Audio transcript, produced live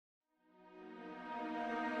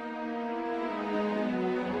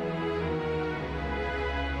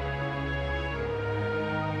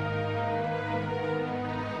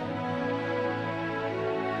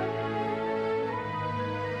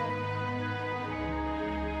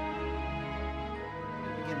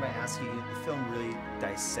by asking you, the film really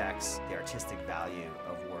dissects the artistic value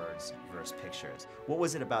of words versus pictures. What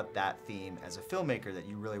was it about that theme as a filmmaker that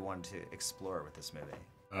you really wanted to explore with this movie?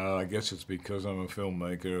 I guess it's because I'm a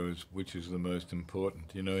filmmaker, which is the most important.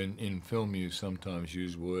 You know, in film you sometimes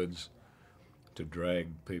use words to drag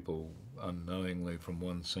people unknowingly from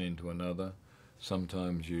one scene to another.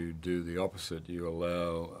 Sometimes you do the opposite. You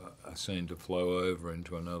allow a scene to flow over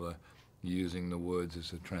into another using the words as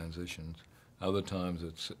the transitions. Other times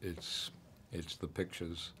it's the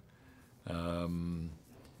pictures.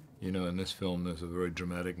 You know, in this film there's a very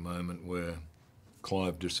dramatic moment where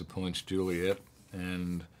Clive disappoints Juliet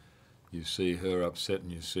and you see her upset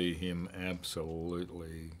and you see him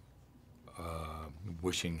absolutely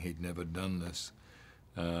wishing he'd never done this.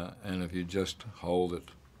 And if you just hold it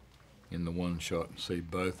in the one shot and see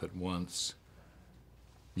both at once,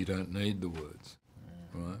 you don't need the words,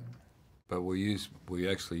 right? But we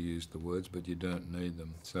actually use the words, but you don't need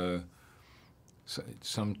them. So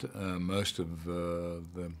most of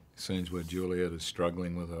the scenes where Juliet is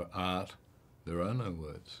struggling with her art, there are no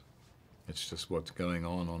words. It's just what's going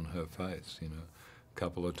on her face, you know. A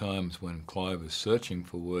couple of times when Clive is searching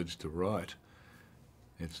for words to write,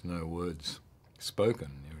 it's no words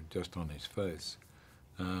spoken, you're just on his face.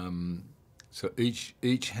 So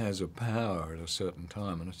each has a power at a certain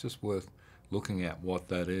time, and it's just worth looking at what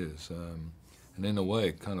that is. And in a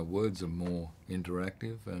way, kind of words are more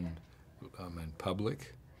interactive and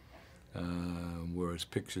public, whereas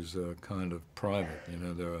pictures are kind of private. You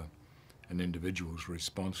know, they're an individual's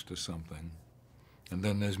response to something. And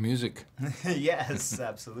then there's music. Yes,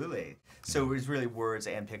 absolutely. So it was really words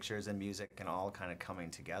and pictures and music and all kind of coming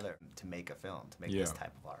together to make a film, to make this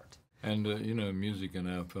type of art. And, you know, music in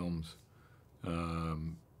our films,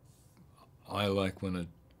 I like when it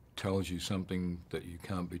tells you something that you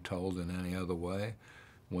can't be told in any other way,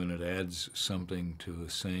 when it adds something to a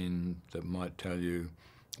scene that might tell you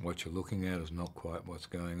what you're looking at is not quite what's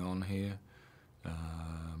going on here.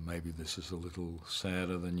 Maybe this is a little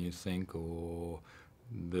sadder than you think, or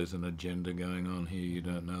there's an agenda going on here you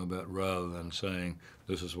don't know about, rather than saying,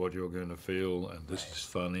 this is what you're going to feel and this is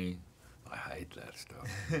funny. I hate that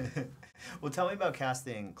stuff. Well, tell me about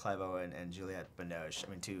casting Clive Owen and Julliet Binosh. I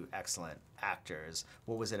mean, two excellent actors.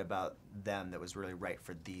 What was it about them that was really right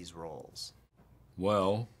for these roles?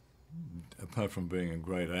 Well, apart from being a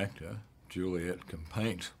great actor, Juliet can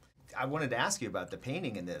paint. I wanted to ask you about the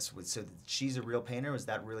painting in this. So she's a real painter? Was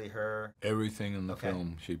that really her? Everything in the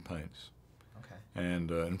film she paints. Okay.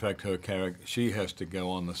 And in fact, her character, she has to go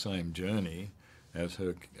on the same journey as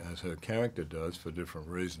her character does for different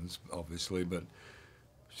reasons, obviously, but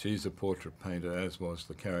she's a portrait painter, as was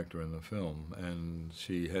the character in the film, and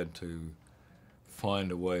she had to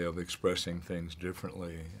find a way of expressing things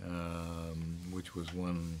differently, which was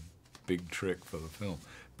one big trick for the film.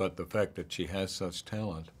 But the fact that she has such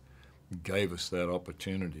talent gave us that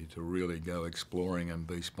opportunity to really go exploring and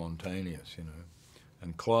be spontaneous, you know.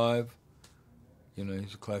 And Clive, you know,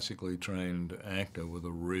 he's a classically trained actor with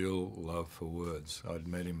a real love for words. I'd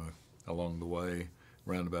met him along the way,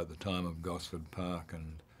 around about the time of Gosford Park,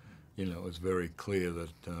 and you know, it was very clear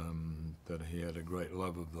that that he had a great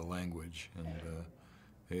love of the language. And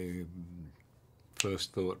he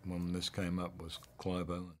first thought when this came up was Clive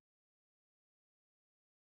Owen.